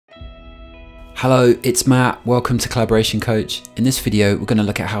Hello, it's Matt. Welcome to Collaboration Coach. In this video, we're going to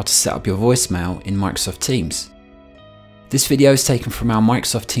look at how to set up your voicemail in Microsoft Teams. This video is taken from our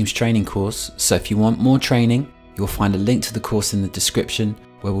Microsoft Teams training course, so if you want more training, you'll find a link to the course in the description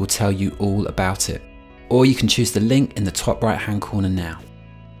where we'll tell you all about it. Or you can choose the link in the top right hand corner now.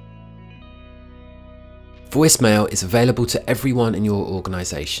 Voicemail is available to everyone in your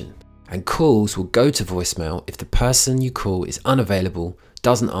organisation, and calls will go to voicemail if the person you call is unavailable,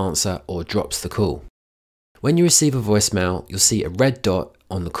 doesn't answer, or drops the call. When you receive a voicemail, you'll see a red dot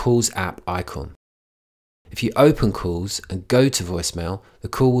on the Calls app icon. If you open Calls and go to voicemail, the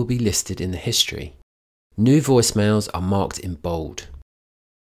call will be listed in the history. New voicemails are marked in bold.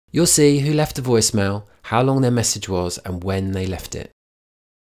 You'll see who left a voicemail, how long their message was, and when they left it.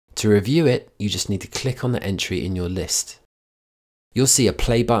 To review it, you just need to click on the entry in your list. You'll see a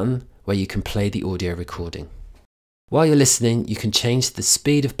play button where you can play the audio recording. While you're listening, you can change the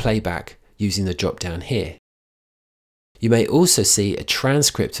speed of playback using the drop down here. You may also see a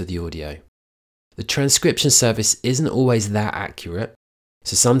transcript of the audio. The transcription service isn't always that accurate,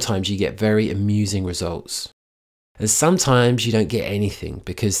 so sometimes you get very amusing results. And sometimes you don't get anything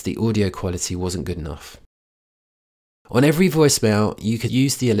because the audio quality wasn't good enough. On every voicemail, you could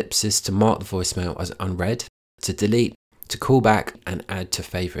use the ellipsis to mark the voicemail as unread, to delete, to call back, and add to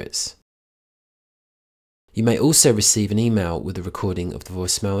favourites. You may also receive an email with a recording of the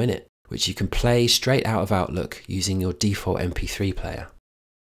voicemail in it, which you can play straight out of Outlook using your default MP3 player.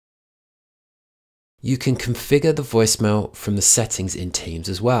 You can configure the voicemail from the settings in Teams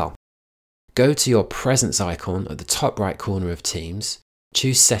as well. Go to your presence icon at the top right corner of Teams,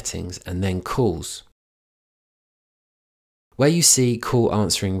 choose Settings and then Calls. Where you see Call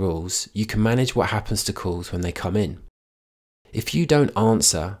Answering Rules, you can manage what happens to calls when they come in. If you don't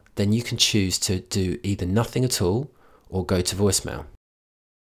answer, then you can choose to do either nothing at all or go to voicemail.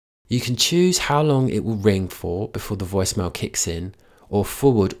 You can choose how long it will ring for before the voicemail kicks in, or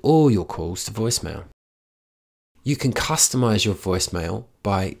forward all your calls to voicemail. You can customize your voicemail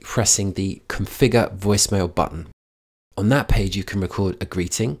by pressing the Configure Voicemail button. On that page you can record a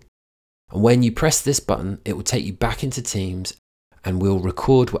greeting, and when you press this button it will take you back into Teams and will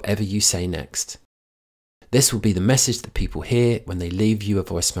record whatever you say next. This will be the message that people hear when they leave you a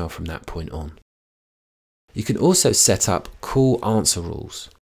voicemail from that point on. You can also set up call answer rules.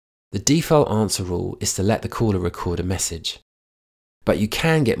 The default answer rule is to let the caller record a message. But you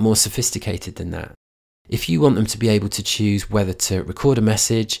can get more sophisticated than that. If you want them to be able to choose whether to record a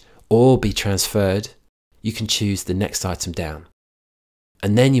message or be transferred, you can choose the next item down.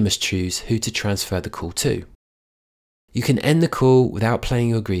 And then you must choose who to transfer the call to. You can end the call without playing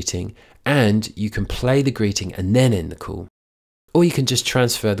your greeting, and you can play the greeting and then end the call. Or you can just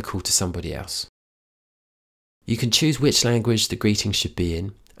transfer the call to somebody else. You can choose which language the greeting should be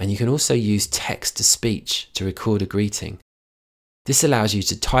in, and you can also use text-to-speech to record a greeting. This allows you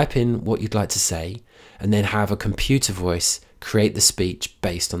to type in what you'd like to say, and then have a computer voice create the speech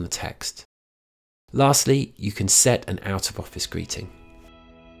based on the text. Lastly, you can set an out-of-office greeting.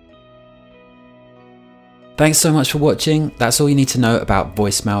 Thanks so much for watching. That's all you need to know about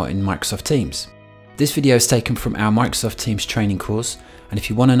voicemail in Microsoft Teams. This video is taken from our Microsoft Teams training course, and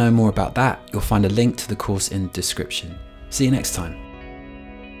if you want to know more about that, you'll find a link to the course in the description. See you next time.